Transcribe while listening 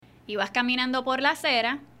ibas caminando por la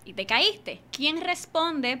acera y te caíste. ¿Quién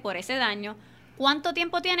responde por ese daño? ¿Cuánto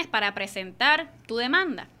tiempo tienes para presentar tu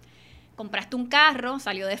demanda? Compraste un carro,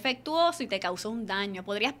 salió defectuoso y te causó un daño.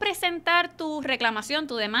 ¿Podrías presentar tu reclamación,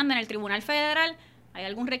 tu demanda en el Tribunal Federal? ¿Hay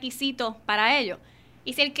algún requisito para ello?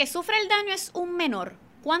 Y si el que sufre el daño es un menor,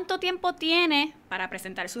 ¿cuánto tiempo tiene para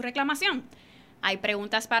presentar su reclamación? Hay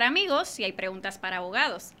preguntas para amigos y hay preguntas para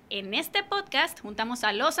abogados. En este podcast juntamos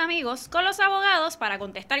a los amigos con los abogados para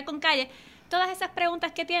contestar con calle todas esas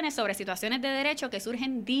preguntas que tienes sobre situaciones de derecho que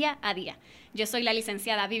surgen día a día. Yo soy la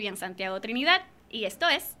licenciada Vivian Santiago Trinidad y esto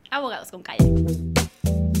es Abogados con Calle.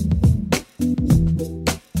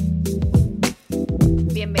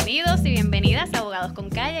 Bienvenidos y bienvenidas a Abogados con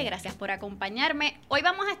Calle, gracias por acompañarme. Hoy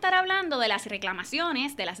vamos a estar hablando de las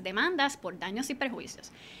reclamaciones, de las demandas por daños y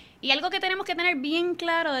perjuicios. Y algo que tenemos que tener bien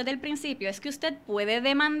claro desde el principio es que usted puede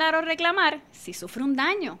demandar o reclamar si sufre un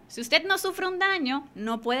daño. Si usted no sufre un daño,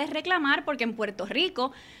 no puede reclamar porque en Puerto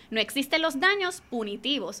Rico no existen los daños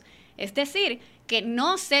punitivos. Es decir, que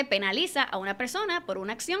no se penaliza a una persona por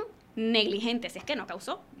una acción negligente, si es que no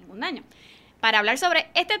causó ningún daño. Para hablar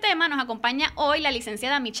sobre este tema nos acompaña hoy la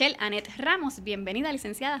licenciada Michelle Annette Ramos. Bienvenida,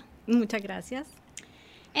 licenciada. Muchas gracias.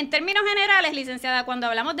 En términos generales, licenciada, cuando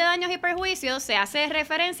hablamos de daños y perjuicios, se hace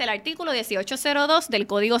referencia al artículo 1802 del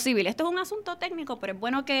Código Civil. Esto es un asunto técnico, pero es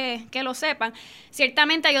bueno que lo sepan.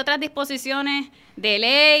 Ciertamente hay otras disposiciones de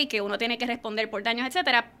ley que uno tiene que responder por daños,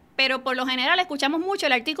 etcétera, pero por lo general escuchamos mucho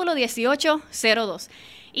el artículo 1802.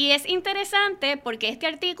 Y es interesante porque este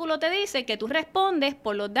artículo te dice que tú respondes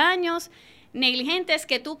por los daños negligentes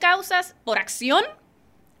que tú causas por acción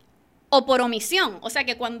o por omisión. O sea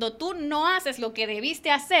que cuando tú no haces lo que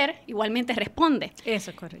debiste hacer, igualmente responde.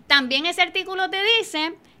 Eso es correcto. También ese artículo te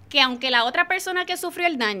dice que aunque la otra persona que sufrió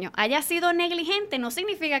el daño haya sido negligente, no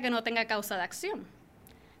significa que no tenga causa de acción.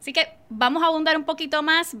 Así que vamos a abundar un poquito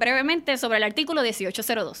más brevemente sobre el artículo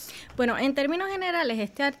 1802. Bueno, en términos generales,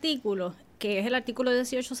 este artículo, que es el artículo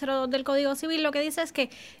 1802 del Código Civil, lo que dice es que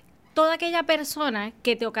toda aquella persona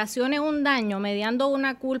que te ocasione un daño mediando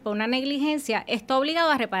una culpa, una negligencia, está obligado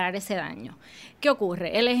a reparar ese daño. ¿Qué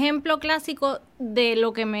ocurre? El ejemplo clásico de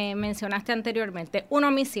lo que me mencionaste anteriormente, una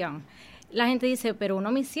omisión. La gente dice, pero una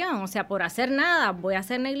omisión, o sea, por hacer nada voy a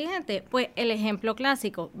ser negligente. Pues el ejemplo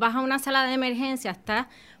clásico, vas a una sala de emergencia, estás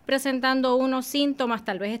presentando unos síntomas,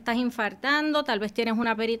 tal vez estás infartando, tal vez tienes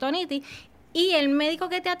una peritonitis, y el médico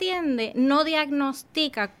que te atiende no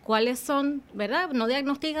diagnostica cuáles son, ¿verdad? No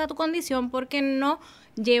diagnostica tu condición porque no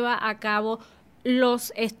lleva a cabo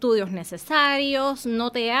los estudios necesarios,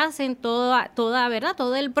 no te hacen ¿verdad?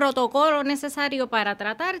 Todo el protocolo necesario para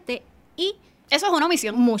tratarte y eso es una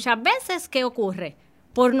omisión. Muchas veces, ¿qué ocurre?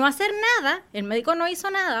 Por no hacer nada, el médico no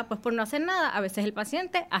hizo nada, pues por no hacer nada, a veces el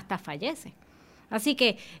paciente hasta fallece. Así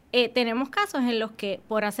que tenemos casos en los que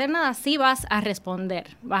por hacer nada sí vas a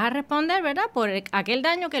responder. Vas a responder, ¿verdad? Por aquel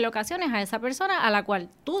daño que le ocasiones a esa persona a la cual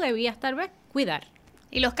tú debías tal vez cuidar.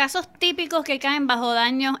 Y los casos típicos que caen bajo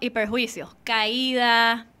daños y perjuicios,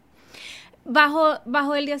 caída.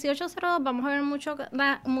 Bajo el 1802 vamos a ver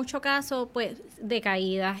mucho caso pues, de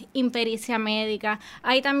caídas, impericia médica.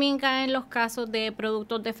 Ahí también caen los casos de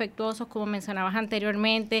productos defectuosos, como mencionabas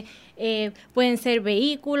anteriormente. Pueden ser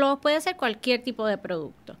vehículos, puede ser cualquier tipo de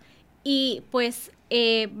producto. Y pues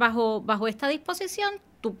bajo esta disposición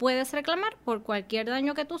tú puedes reclamar por cualquier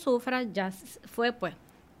daño que tú sufras, ya fue pues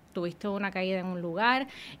tuviste una caída en un lugar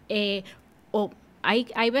o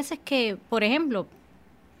hay veces que, por ejemplo,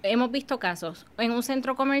 hemos visto casos, en un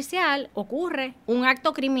centro comercial ocurre un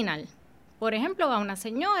acto criminal. Por ejemplo, va una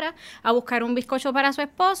señora a buscar un bizcocho para su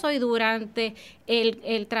esposo y durante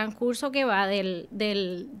el transcurso que va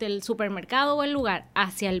del supermercado o el lugar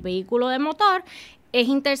hacia el vehículo de motor, es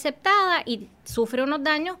interceptada y sufre unos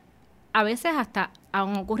daños, a veces hasta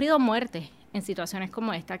han ocurrido muertes en situaciones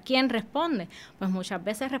como esta. ¿Quién responde? Pues muchas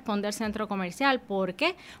veces responde el centro comercial. ¿Por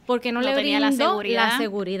qué? Porque no le brindó la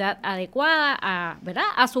seguridad adecuada ¿verdad?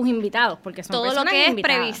 A sus invitados, porque son todo personas lo que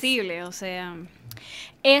invitadas. Es previsible, o sea.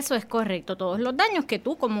 Eso es correcto. Todos los daños que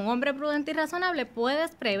tú, como un hombre prudente y razonable,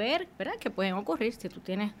 puedes prever, ¿verdad? Que pueden ocurrir si tú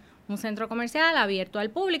tienes un centro comercial abierto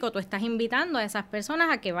al público, tú estás invitando a esas personas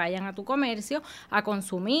a que vayan a tu comercio a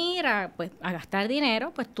consumir, a gastar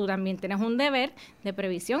dinero, pues tú también tienes un deber de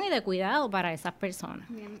previsión y de cuidado para esas personas.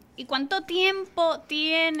 Bien. ¿Y cuánto tiempo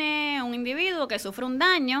tiene un individuo que sufre un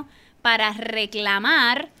daño para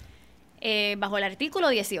reclamar bajo el artículo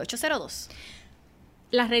 1802?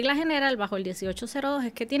 La regla general bajo el 1802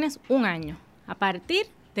 es que tienes un año a partir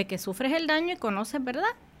de que sufres el daño y conoces, ¿verdad?,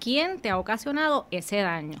 quién te ha ocasionado ese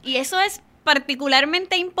daño. Y eso es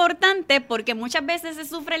particularmente importante porque muchas veces se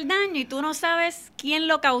sufre el daño y tú no sabes quién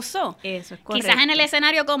lo causó. Eso es correcto. Quizás en el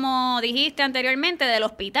escenario, como dijiste anteriormente, del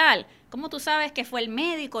hospital. ¿Cómo tú sabes que fue el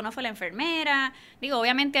médico, no fue la enfermera? Digo,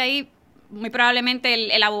 obviamente ahí muy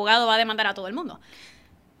probablemente el abogado va a demandar a todo el mundo.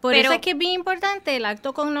 Por eso es que es bien importante el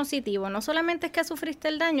acto cognoscitivo. No solamente es que sufriste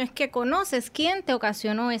el daño, es que conoces quién te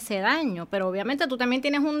ocasionó ese daño. Pero obviamente tú también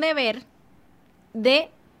tienes un deber de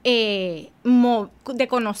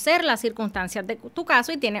conocer las circunstancias de tu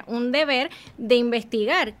caso y tienes un deber de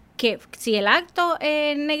investigar que si el acto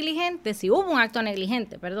negligente, si hubo un acto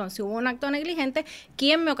negligente,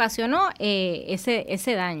 ¿quién me ocasionó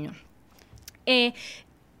ese daño?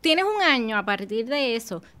 Tienes un año a partir de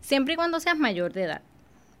eso, siempre y cuando seas mayor de edad.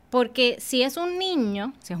 Porque si es un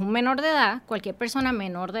niño, si es un menor de edad, cualquier persona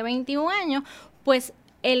menor de 21 años, pues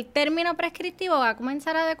el término prescriptivo va a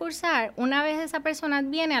comenzar a decursar una vez esa persona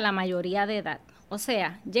viene a la mayoría de edad. O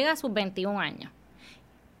sea, llega a sus 21 años.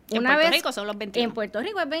 En Puerto Rico son los 21. En Puerto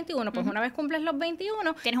Rico es 21. Pues una vez cumples los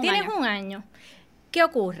 21, tienes un año. ¿Qué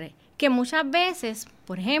ocurre? Que muchas veces,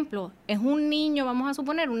 por ejemplo, es un niño, vamos a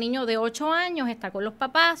suponer, un niño de 8 años, está con los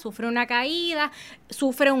papás, sufre una caída,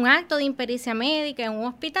 sufre un acto de impericia médica en un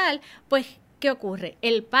hospital, pues, ¿qué ocurre?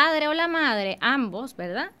 El padre o la madre, ambos,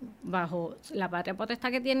 ¿verdad?, bajo la patria potestad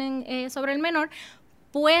que tienen sobre el menor,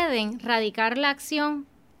 pueden radicar la acción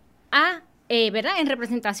 ¿verdad?, en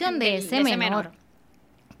representación de ese menor.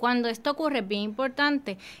 Cuando esto ocurre es bien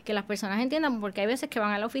importante que las personas entiendan, porque hay veces que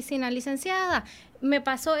van a la oficina, licenciada, le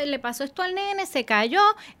pasó esto al nene, se cayó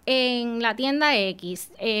en la tienda X,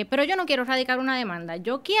 pero yo no quiero radicar una demanda,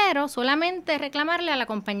 yo quiero solamente reclamarle a la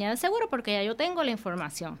compañía de seguro porque ya yo tengo la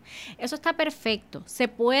información. Eso está perfecto, se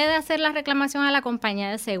puede hacer la reclamación a la compañía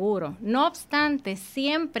de seguro, no obstante,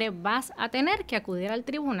 siempre vas a tener que acudir al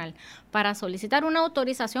tribunal para solicitar una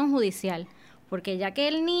autorización judicial. Porque ya que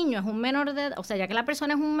el niño es un menor de edad, o sea, ya que la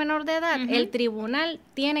persona es un menor de edad, el tribunal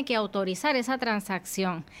tiene que autorizar esa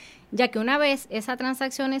transacción. Ya que una vez esa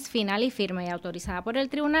transacción es final y firme y autorizada por el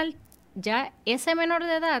tribunal, ya ese menor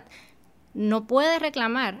de edad no puede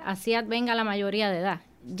reclamar así advenga la mayoría de edad.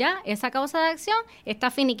 Ya esa causa de acción está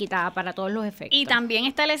finiquitada para todos los efectos. Y también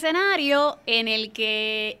está el escenario en el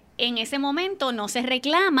que en ese momento no se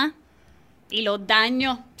reclama y los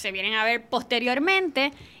daños se vienen a ver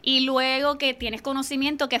posteriormente, y luego que tienes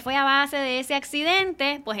conocimiento que fue a base de ese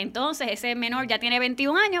accidente, pues entonces ese menor ya tiene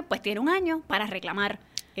 21 años, pues tiene un año para reclamar.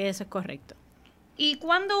 Eso es correcto. ¿Y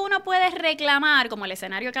cuándo uno puede reclamar, como el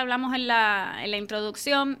escenario que hablamos en la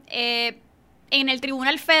introducción, en el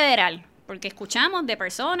Tribunal Federal? Porque escuchamos de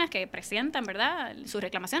personas que presentan, ¿verdad?, su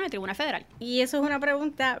reclamación al Tribunal Federal. Y eso es una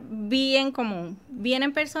pregunta bien común.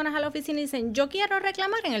 Vienen personas a la oficina y dicen, yo quiero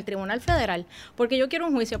reclamar en el Tribunal Federal porque yo quiero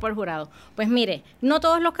un juicio por jurado. Pues mire, no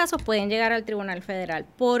todos los casos pueden llegar al Tribunal Federal.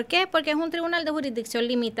 ¿Por qué? Porque es un tribunal de jurisdicción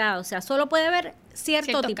limitada, o sea, solo puede haber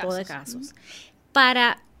cierto tipo de casos.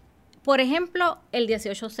 Por ejemplo, el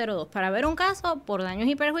 1802, para ver un caso por daños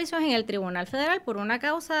y perjuicios en el Tribunal Federal por una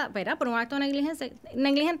causa, ¿verdad?, por un acto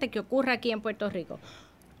negligente que ocurre aquí en Puerto Rico.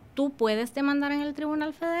 Tú puedes demandar en el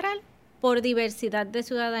Tribunal Federal por diversidad de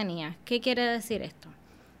ciudadanía. ¿Qué quiere decir esto?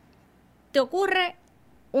 Te ocurre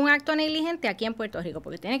un acto negligente aquí en Puerto Rico,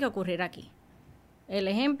 porque tiene que ocurrir aquí. El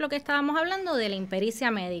ejemplo que estábamos hablando de la impericia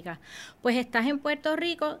médica. Pues estás en Puerto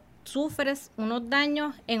Rico, sufres unos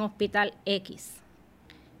daños en Hospital X.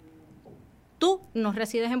 Tú no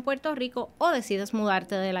resides en Puerto Rico o decides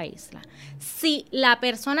mudarte de la isla. Si la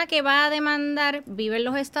persona que va a demandar vive en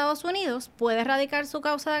los Estados Unidos, puede radicar su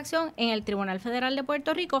causa de acción en el Tribunal Federal de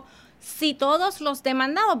Puerto Rico si todos los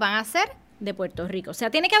demandados van a ser de Puerto Rico. O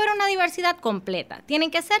sea, tiene que haber una diversidad completa.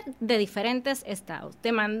 Tienen que ser de diferentes estados.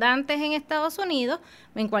 Demandantes en Estados Unidos,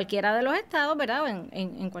 en cualquiera de los estados, ¿verdad?,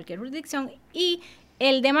 en cualquier jurisdicción, y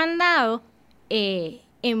el demandado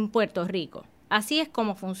en Puerto Rico. Así es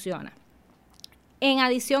como funciona. En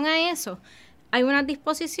adición a eso, hay unas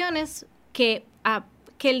disposiciones que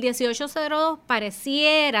el 1802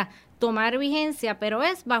 pareciera tomar vigencia, pero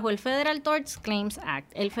es bajo el Federal Tort Claims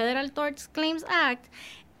Act. El Federal Tort Claims Act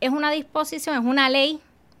es una disposición, es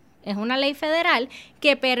una ley federal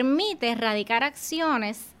que permite radicar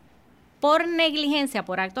acciones por negligencia,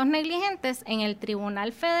 por actos negligentes en el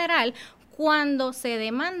Tribunal Federal cuando se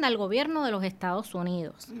demanda al gobierno de los Estados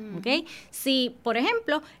Unidos, ¿ok? Si, por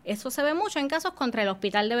ejemplo, eso se ve mucho en casos contra el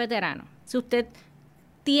Hospital de Veteranos. Si usted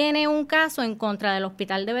tiene un caso en contra del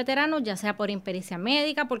Hospital de Veteranos, ya sea por impericia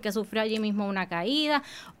médica, porque sufrió allí mismo una caída,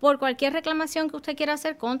 por cualquier reclamación que usted quiera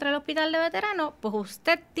hacer contra el Hospital de Veteranos, pues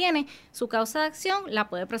usted tiene su causa de acción, la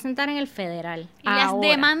puede presentar en el federal. Y las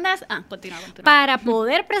demandas... continúa. Para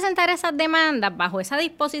poder presentar esas demandas bajo esa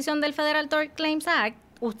disposición del Federal Tort Claims Act,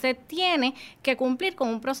 usted tiene que cumplir con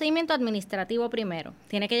un procedimiento administrativo primero.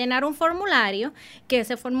 Tiene que llenar un formulario, que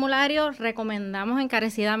ese formulario recomendamos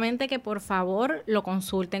encarecidamente que por favor lo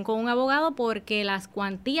consulten con un abogado, porque las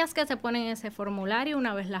cuantías que se ponen en ese formulario,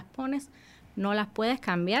 una vez las pones, no las puedes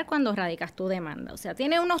cambiar cuando radicas tu demanda. O sea,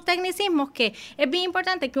 tiene unos tecnicismos que es bien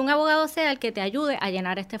importante que un abogado sea el que te ayude a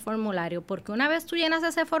llenar este formulario, porque una vez tú llenas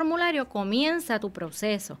ese formulario, comienza tu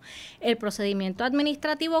proceso. El procedimiento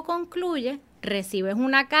administrativo concluye, recibes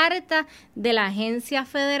una carta de la agencia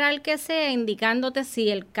federal que sea indicándote si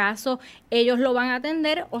el caso ellos lo van a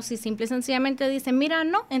atender o si simple y sencillamente dicen, mira,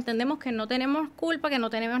 no, entendemos que no tenemos culpa, que no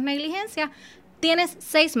tenemos negligencia. Tienes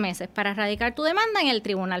 6 meses para radicar tu demanda en el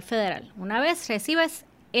Tribunal Federal. Una vez recibes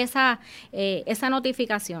esa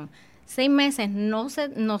notificación, 6 meses no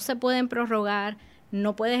se pueden prorrogar,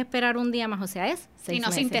 no puedes esperar un día más, o sea, es 6 meses. Si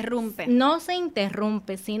no se interrumpe. No se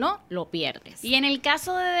interrumpe, si no, lo pierdes. Y en el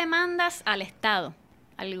caso de demandas al Estado,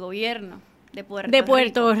 al gobierno de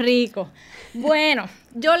Puerto Rico. Bueno,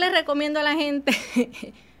 yo les recomiendo a la gente...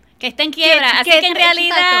 que está en quiebra, así que en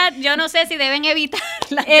realidad exacto. Yo no sé si deben evitar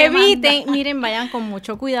las demandas. Miren, vayan con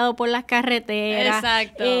mucho cuidado por las carreteras.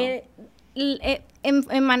 Exacto.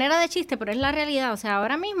 En manera de chiste, pero es la realidad. O sea,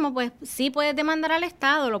 ahora mismo, pues sí puedes demandar al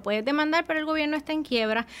Estado, lo puedes demandar, pero el gobierno está en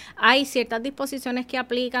quiebra. Hay ciertas disposiciones que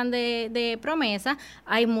aplican de promesa.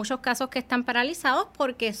 Hay muchos casos que están paralizados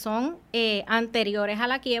porque son anteriores a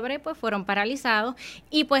la quiebra y pues fueron paralizados.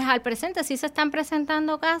 Y pues al presente sí se están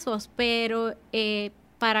presentando casos, pero...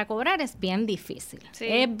 para cobrar es bien difícil. Sí.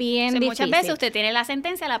 Es bien difícil. Muchas veces usted tiene la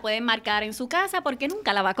sentencia, la puede marcar en su casa porque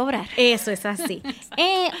nunca la va a cobrar. Eso es así.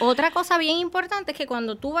 Otra cosa bien importante es que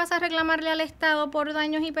cuando tú vas a reclamarle al Estado por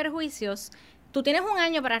daños y perjuicios, tú tienes 1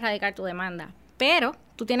 año para radicar tu demanda, pero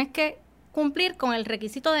tú tienes que cumplir con el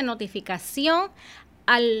requisito de notificación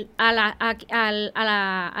a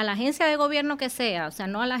la agencia de gobierno que sea, o sea,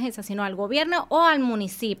 no a la agencia, sino al gobierno o al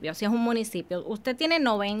municipio, si es un municipio. Usted tiene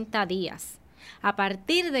 90 días. A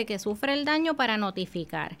partir de que sufre el daño para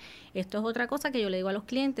notificar. Esto es otra cosa que yo le digo a los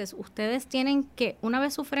clientes. Ustedes tienen que, una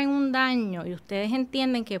vez sufren un daño y ustedes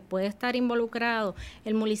entienden que puede estar involucrado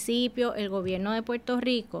el municipio, el gobierno de Puerto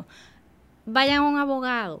Rico, vayan a un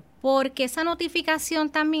abogado, porque esa notificación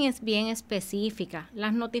también es bien específica.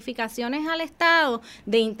 Las notificaciones al Estado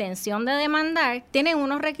de intención de demandar tienen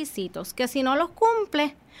unos requisitos que si no los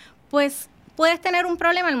cumple, pues... puedes tener un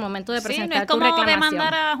problema en el momento de presentar tu reclamación. No es como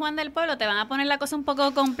demandar a Juan del Pueblo, te van a poner la cosa un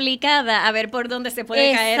poco complicada a ver por dónde se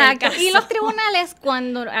puede caer el caso. Y los tribunales,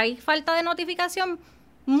 cuando hay falta de notificación,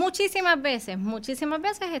 muchísimas veces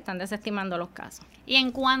están desestimando los casos. Y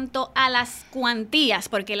en cuanto a las cuantías,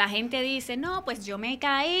 porque la gente dice, no, pues yo me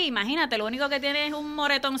caí, imagínate, lo único que tienes es un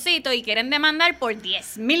moretoncito y quieren demandar por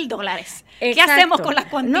 $10,000. ¿Qué hacemos con las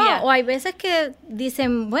cuantías? No, o hay veces que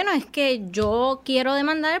dicen, bueno, es que yo quiero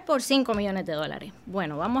demandar por $5 millones.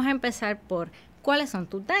 Bueno, vamos a empezar por ¿cuáles son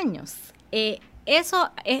tus daños?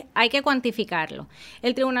 Hay que cuantificarlo.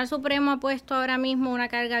 El Tribunal Supremo ha puesto ahora mismo una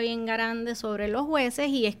carga bien grande sobre los jueces,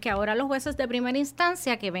 y es que ahora los jueces de primera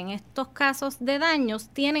instancia que ven estos casos de daños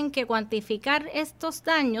tienen que cuantificar estos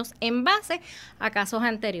daños en base a casos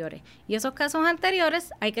anteriores. Y esos casos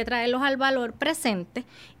anteriores hay que traerlos al valor presente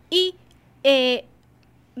y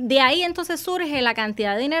de ahí entonces surge la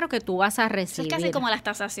cantidad de dinero que tú vas a recibir. Eso es casi como las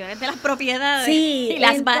tasaciones de las propiedades, sí, y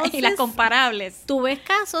las comparables. Tú ves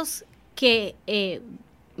casos que,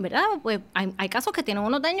 ¿verdad? Pues hay casos que tienen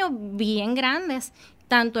unos daños bien grandes,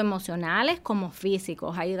 tanto emocionales como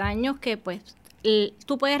físicos. Hay daños que, pues,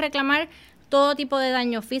 tú puedes reclamar todo tipo de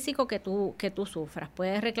daño físico que tú sufras.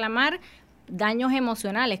 Puedes reclamar daños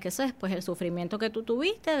emocionales, que eso es pues el sufrimiento que tú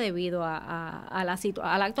tuviste debido al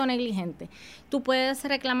acto negligente. Tú puedes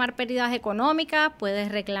reclamar pérdidas económicas,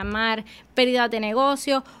 puedes reclamar pérdidas de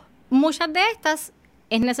negocio. Muchas de estas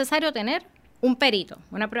es necesario tener un perito,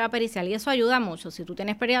 una prueba pericial, y eso ayuda mucho. Si tú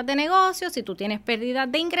tienes pérdidas de negocio, si tú tienes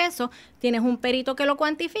pérdidas de ingresos, tienes un perito que lo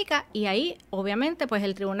cuantifica, y ahí obviamente pues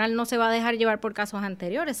el tribunal no se va a dejar llevar por casos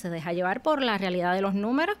anteriores, se deja llevar por la realidad de los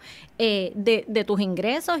números de tus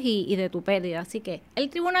ingresos y de tu pérdida. Así que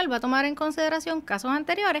el tribunal va a tomar en consideración casos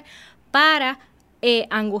anteriores para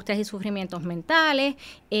angustias y sufrimientos mentales,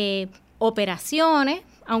 operaciones,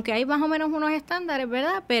 aunque hay más o menos unos estándares,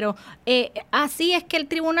 ¿verdad? Pero así es que el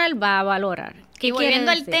tribunal va a valorar. Y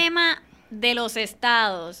volviendo al tema de los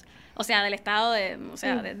estados, o sea, del estado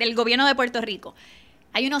del gobierno de Puerto Rico,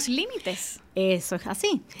 hay unos límites. Eso es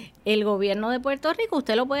así. El gobierno de Puerto Rico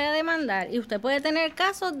usted lo puede demandar y usted puede tener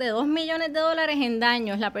casos de $2 millones en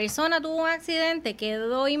daños. La persona tuvo un accidente,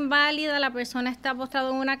 quedó inválida, la persona está postrada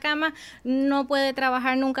en una cama, no puede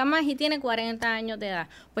trabajar nunca más y tiene 40 años de edad.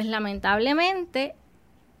 Pues lamentablemente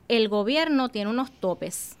el gobierno tiene unos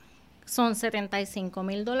topes. Son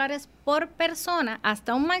 $75,000 por persona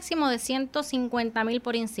hasta un máximo de $150,000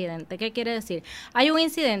 por incidente. ¿Qué quiere decir? Hay un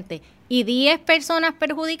incidente y 10 personas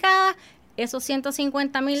perjudicadas, esos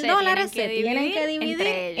 $150,000 se tienen que dividir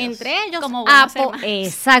entre ellos como buenos hermanos.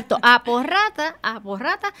 Exacto, a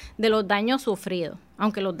porrata de los daños sufridos,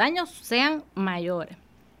 aunque los daños sean mayores.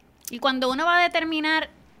 Y cuando uno va a determinar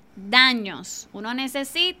daños, uno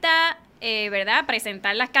necesita, ¿verdad?,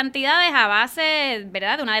 presentar las cantidades a base,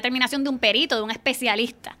 ¿verdad?, de una determinación de un perito, de un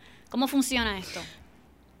especialista. ¿Cómo funciona esto?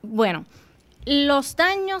 Bueno, los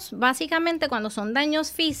daños, básicamente cuando son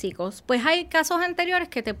daños físicos, pues hay casos anteriores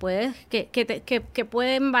que que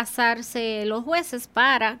pueden basarse los jueces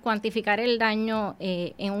para cuantificar el daño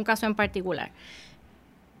en un caso en particular.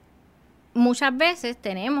 Muchas veces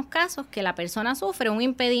tenemos casos que la persona sufre un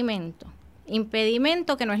impedimento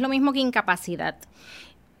que no es lo mismo que incapacidad.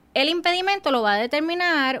 El impedimento lo va a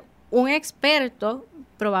determinar un experto,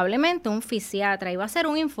 probablemente un fisiatra, y va a hacer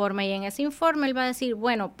un informe, y en ese informe él va a decir,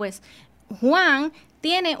 bueno, pues Juan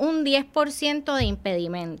tiene un 10% de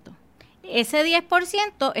impedimento. Ese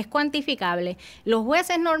 10% es cuantificable. Los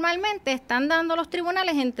jueces normalmente están dando a los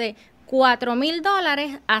tribunales entre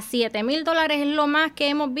 $4,000 a $7,000, es lo más que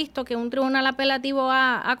hemos visto que un tribunal apelativo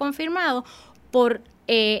ha confirmado por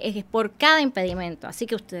cada impedimento. Así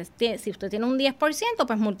que si usted tiene un 10%,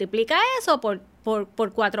 pues multiplica eso por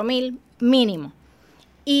 4,000 mínimo.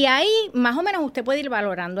 Y ahí más o menos usted puede ir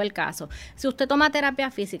valorando el caso. Si usted toma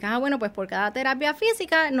terapia física, bueno, pues por cada terapia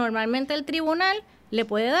física normalmente el tribunal le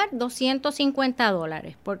puede dar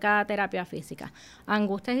 $250 por cada terapia física.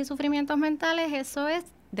 Angustias y sufrimientos mentales, eso es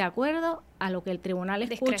de acuerdo a lo que el tribunal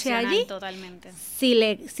escuche allí. Totalmente. Si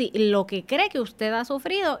lo que cree que usted ha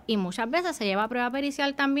sufrido, y muchas veces se lleva prueba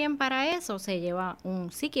pericial también para eso, se lleva un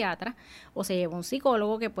psiquiatra o se lleva un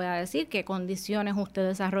psicólogo que pueda decir qué condiciones usted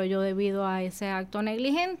desarrolló debido a ese acto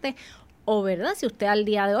negligente, o verdad, si usted al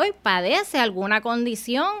día de hoy padece alguna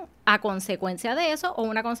condición a consecuencia de eso, o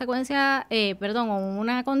una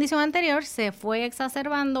condición anterior se fue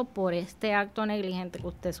exacerbando por este acto negligente que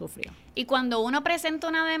usted sufrió. Y cuando uno presenta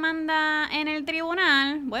una demanda en el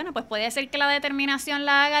tribunal, bueno, pues puede ser que la determinación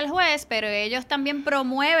la haga el juez, pero ellos también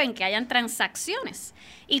promueven que hayan transacciones.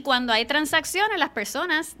 Y cuando hay transacciones, las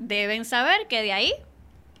personas deben saber que de ahí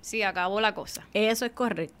sí acabó la cosa. Eso es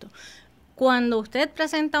correcto. Cuando usted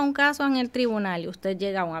presenta un caso en el tribunal y usted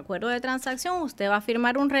llega a un acuerdo de transacción, usted va a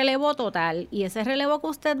firmar un relevo total, y ese relevo que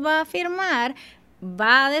usted va a firmar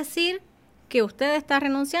va a decir que usted está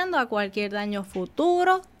renunciando a cualquier daño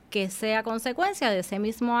futuro que sea consecuencia de ese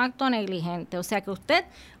mismo acto negligente. O sea que usted,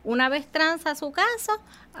 una vez transa su caso,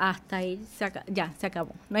 hasta ahí ya se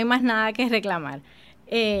acabó. No hay más nada que reclamar.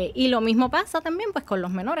 Y lo mismo pasa también pues con los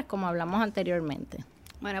menores, como hablamos anteriormente.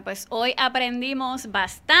 Bueno, pues hoy aprendimos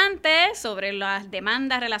bastante sobre las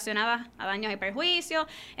demandas relacionadas a daños y perjuicios,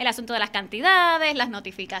 el asunto de las cantidades, las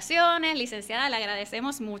notificaciones. Licenciada, le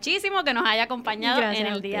agradecemos muchísimo que nos haya acompañado en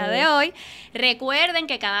el día de hoy. Recuerden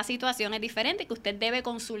que cada situación es diferente y que usted debe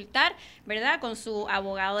consultar, ¿verdad?, con su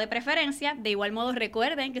abogado de preferencia. De igual modo,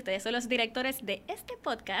 recuerden que ustedes son los directores de este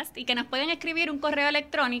podcast y que nos pueden escribir un correo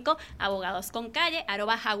electrónico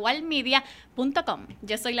abogadosconcalle@jaguarmedia.com.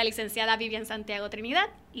 Yo soy la licenciada Vivian Santiago Trinidad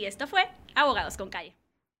y esto fue Abogados con Calle.